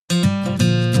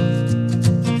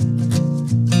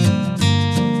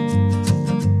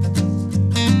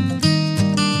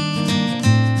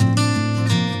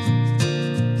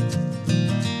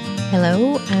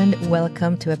Hello and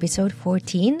welcome to episode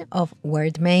 14 of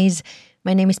Word Maze.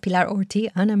 My name is Pilar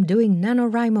Orti and I'm doing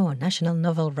NaNoWriMo, National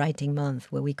Novel Writing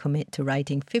Month, where we commit to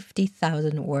writing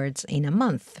 50,000 words in a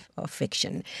month of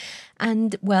fiction.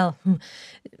 And well,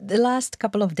 the last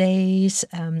couple of days,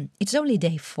 it's only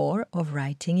day 4 of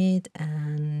writing it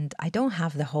and I don't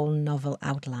have the whole novel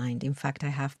outlined. In fact, I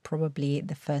have probably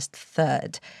the first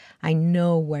third. I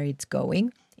know where it's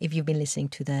going. If you've been listening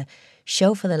to the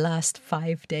show for the last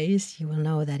 5 days, you will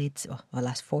know that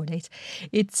last 4 days.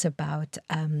 It's about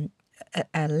a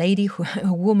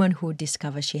woman who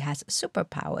discovers she has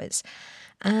superpowers.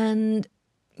 And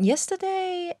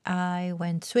yesterday I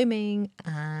went swimming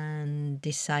and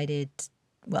decided,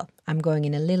 I'm going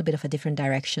in a little bit of a different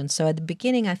direction. So at the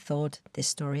beginning I thought this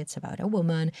story, it's about a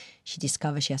woman. She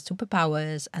discovers she has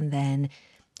superpowers and then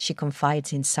she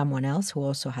confides in someone else who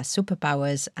also has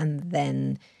superpowers, and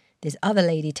then this other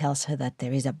lady tells her that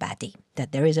there is a baddie,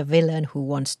 that there is a villain who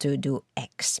wants to do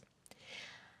X.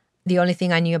 The only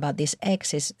thing I knew about this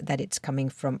X is that it's coming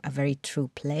from a very true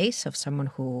place of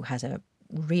someone who has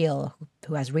real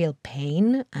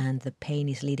pain, and the pain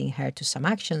is leading her to some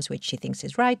actions which she thinks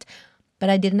is right, but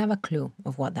I didn't have a clue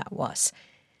of what that was.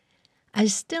 I'm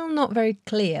still not very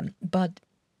clear, but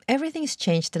everything's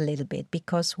changed a little bit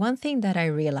because one thing that I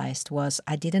realized was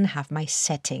I didn't have my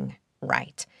setting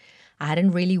right. I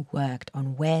hadn't really worked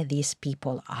on where these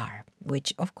people are,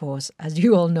 which, of course, as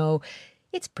you all know,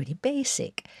 it's pretty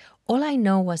basic. All I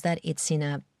know was that it's in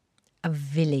a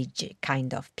village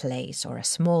kind of place or a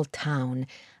small town,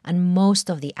 and most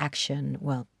of the action,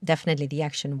 definitely the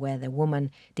action where the woman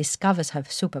discovers her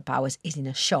superpowers is in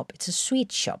a shop. It's a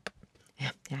sweet shop.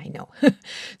 Yeah, I know.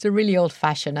 It's a really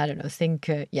old-fashioned, the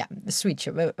sweet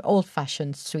shop,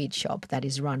 old-fashioned sweet shop that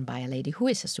is run by a lady who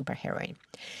is a superheroine.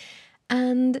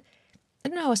 And I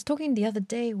don't know, I was talking the other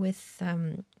day with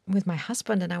my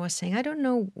husband, and I was saying, I don't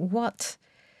know what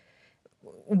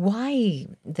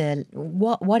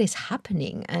is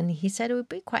happening. And he said it would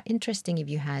be quite interesting if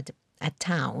you had a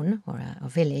town or a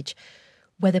village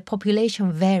where the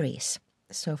population varies.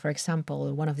 So, for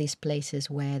example, one of these places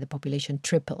where the population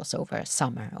triples over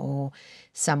summer, or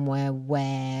somewhere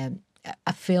where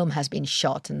a film has been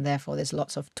shot and therefore there's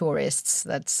lots of tourists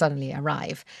that suddenly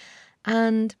arrive.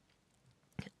 And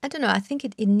I don't know, I think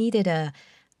it needed a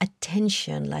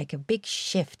tension, like a big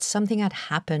shift. Something had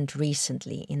happened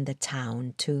recently in the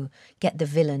town to get the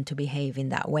villain to behave in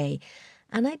that way.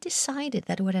 And I decided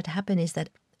that what had happened is that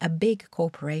a big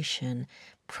corporation,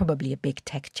 probably a big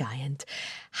tech giant,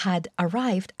 had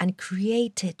arrived and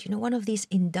created, one of these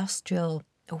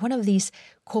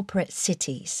corporate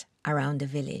cities around the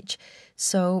village.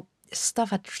 So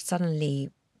stuff had suddenly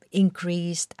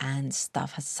increased and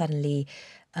stuff has suddenly,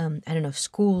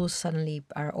 schools suddenly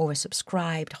are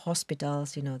oversubscribed,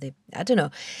 hospitals,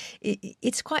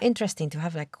 It's quite interesting to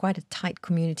have like quite a tight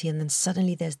community, and then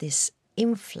suddenly there's this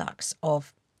influx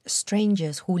of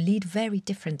strangers who lead very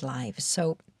different lives.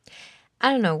 So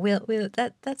I don't know,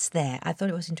 that's there. I thought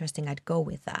it was interesting. I'd go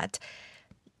with that.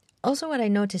 Also, what I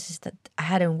noticed is that I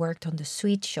hadn't worked on the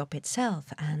sweet shop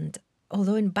itself. And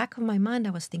although in the back of my mind, I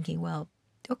was thinking,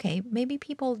 okay, maybe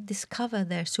people discover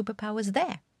their superpowers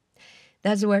there.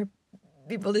 That's where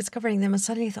people discovering them, and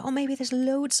suddenly thought, maybe there's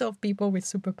loads of people with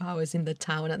superpowers in the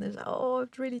town. And it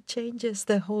really changes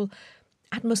the whole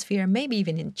atmosphere. Maybe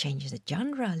even it changes the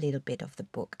genre a little bit of the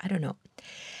book. I don't know.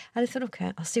 And I thought,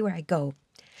 okay, I'll see where I go.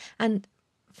 And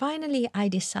finally, I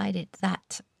decided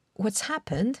that what's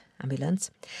happened,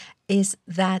 ambulance, is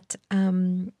that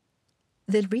the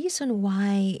reason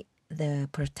why the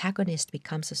protagonist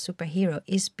becomes a superhero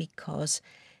is because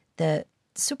the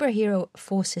superhero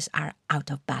forces are out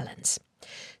of balance.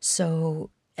 So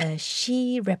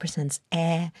she represents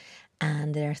air,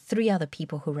 and there are 3 other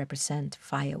people who represent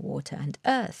fire, water, and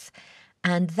earth.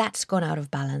 And that's gone out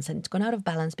of balance. And it's gone out of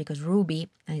balance because Ruby,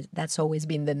 and that's always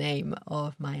been the name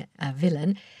of my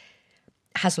villain,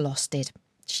 has lost it.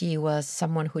 She was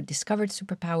someone who discovered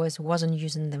superpowers, wasn't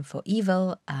using them for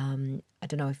evil. I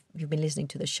don't know if you've been listening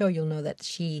to the show, you'll know that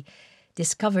she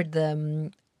discovered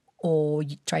them or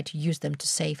tried to use them to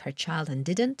save her child and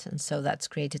didn't. And so that's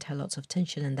created her lots of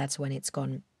tension, and that's when it's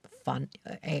gone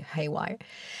haywire.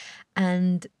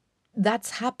 And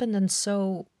that's happened, and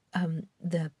so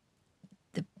the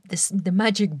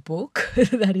magic book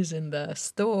that is in the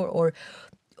store, or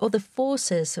the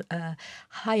forces,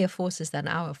 higher forces than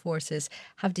our forces,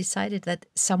 have decided that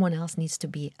someone else needs to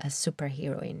be a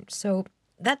superheroine. So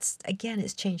that's, again,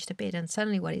 it's changed a bit. And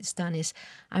suddenly what it's done is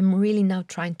I'm really now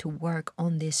trying to work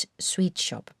on this sweet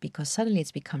shop because suddenly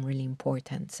it's become really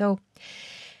important. So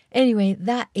anyway,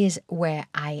 that is where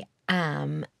I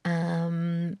am.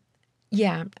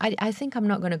 Yeah, I think I'm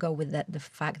not going to go with that, the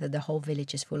fact that the whole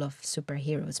village is full of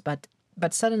superheroes,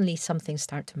 but suddenly something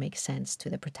start to make sense to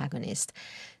the protagonist.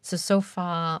 So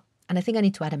far, and I think I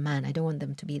need to add a man. I don't want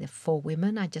them to be the four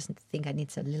women. I just think I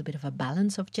need a little bit of a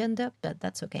balance of gender, but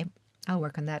that's okay. I'll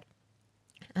work on that.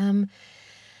 Um,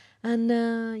 and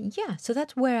yeah, so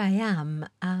that's where I am.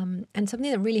 And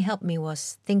something that really helped me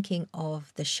was thinking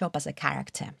of the shop as a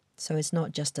character. So it's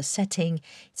not just a setting,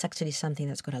 it's actually something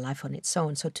that's got a life on its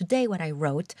own. So today, what I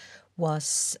wrote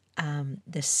was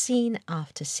the scene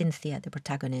after Cynthia, the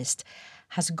protagonist,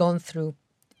 has gone through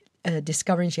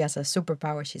discovering she has a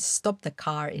superpower. She stopped the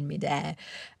car in midair.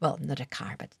 Well, not a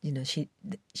car, but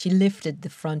she lifted the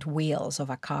front wheels of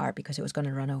a car because it was going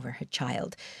to run over her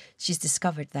child. She's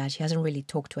discovered that. She hasn't really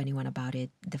talked to anyone about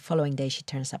it. The following day, she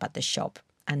turns up at the shop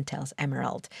and tells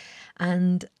Emerald.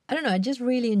 And I don't know, I just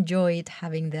really enjoyed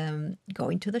having them go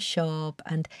into the shop.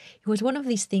 And it was one of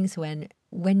these things when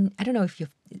I don't know if it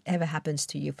ever happens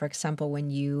to you, for example, when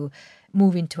you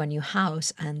move into a new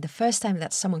house and the first time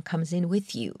that someone comes in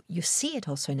with you, you see it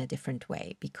also in a different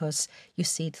way because you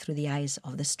see it through the eyes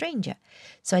of the stranger.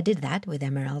 So I did that with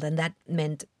Emerald, and that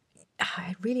meant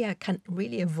I can't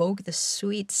really evoke the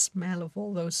sweet smell of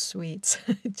all those sweets.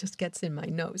 It just gets in my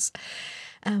nose.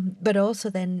 But also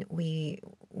then we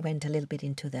went a little bit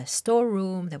into the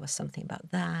storeroom. There was something about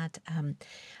that.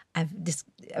 I've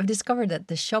discovered that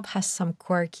the shop has some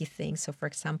quirky things. So, for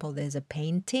example, there's a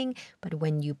painting, but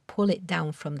when you pull it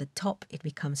down from the top, it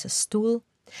becomes a stool.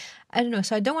 I don't know.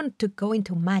 So I don't want to go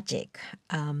into magic,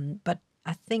 but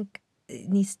I think it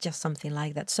needs just something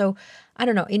like that. So I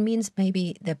don't know. It means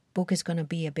maybe the book is going to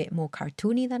be a bit more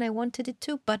cartoony than I wanted it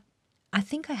to, but I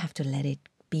think I have to let it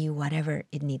be whatever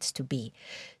it needs to be.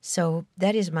 So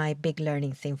that is my big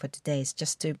learning thing for today, is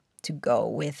just to go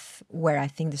with where I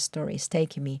think the story is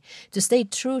taking me, to stay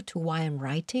true to why I'm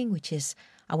writing, which is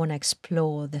I want to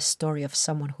explore the story of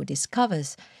someone who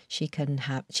discovers she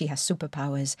has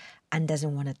superpowers and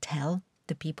doesn't want to tell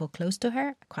the people close to her.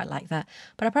 I quite like that.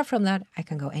 But apart from that, I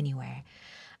can go anywhere.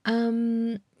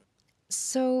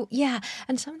 So yeah,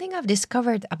 and something I've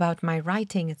discovered about my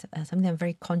writing, something I'm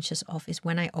very conscious of, is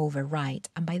when I overwrite.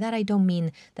 And by that I don't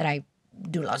mean that I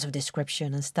do lots of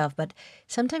description and stuff, but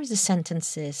sometimes the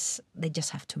sentences, they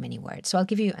just have too many words. So I'll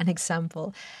give you an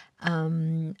example.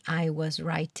 I was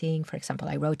writing, for example,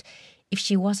 I wrote, if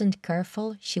she wasn't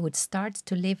careful, she would start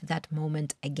to live that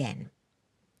moment again.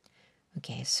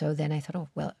 Okay, so then I thought, oh,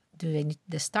 well, do they need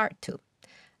the start to?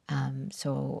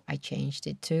 So I changed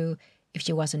it to, if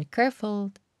she wasn't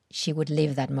careful, she would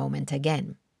live that moment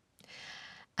again.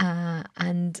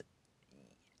 And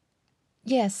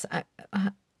yes,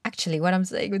 actually, what I'm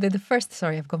saying, the first,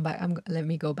 sorry, I've gone back. Let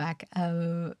me go back.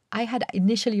 I had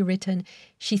initially written,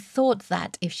 she thought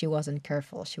that if she wasn't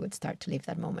careful, she would start to live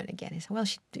that moment again. I said, well,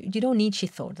 you don't need she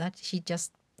thought that. She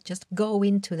just go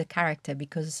into the character,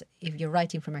 because if you're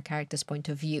writing from a character's point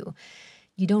of view,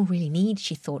 you don't really need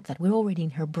she thought that. We're already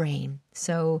in her brain.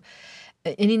 So,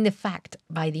 and in the fact,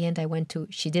 by the end I went to,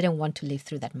 she didn't want to live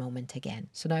through that moment again.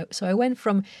 So I went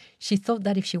from, she thought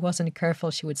that if she wasn't careful,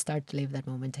 she would start to live that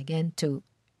moment again, to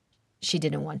she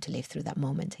didn't want to live through that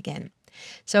moment again.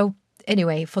 So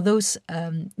anyway, for those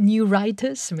new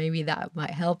writers, maybe that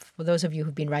might help. For those of you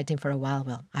who've been writing for a while,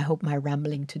 well, I hope my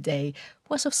rambling today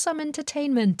was of some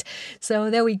entertainment.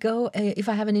 So there we go. If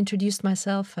I haven't introduced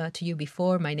myself to you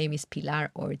before, my name is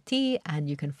Pilar Orti, and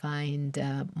you can find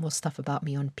more stuff about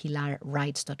me on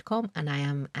pilarwrites.com, and I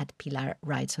am at Pilar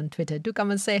Writes on Twitter. Do come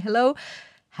and say hello.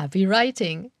 Happy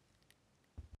writing.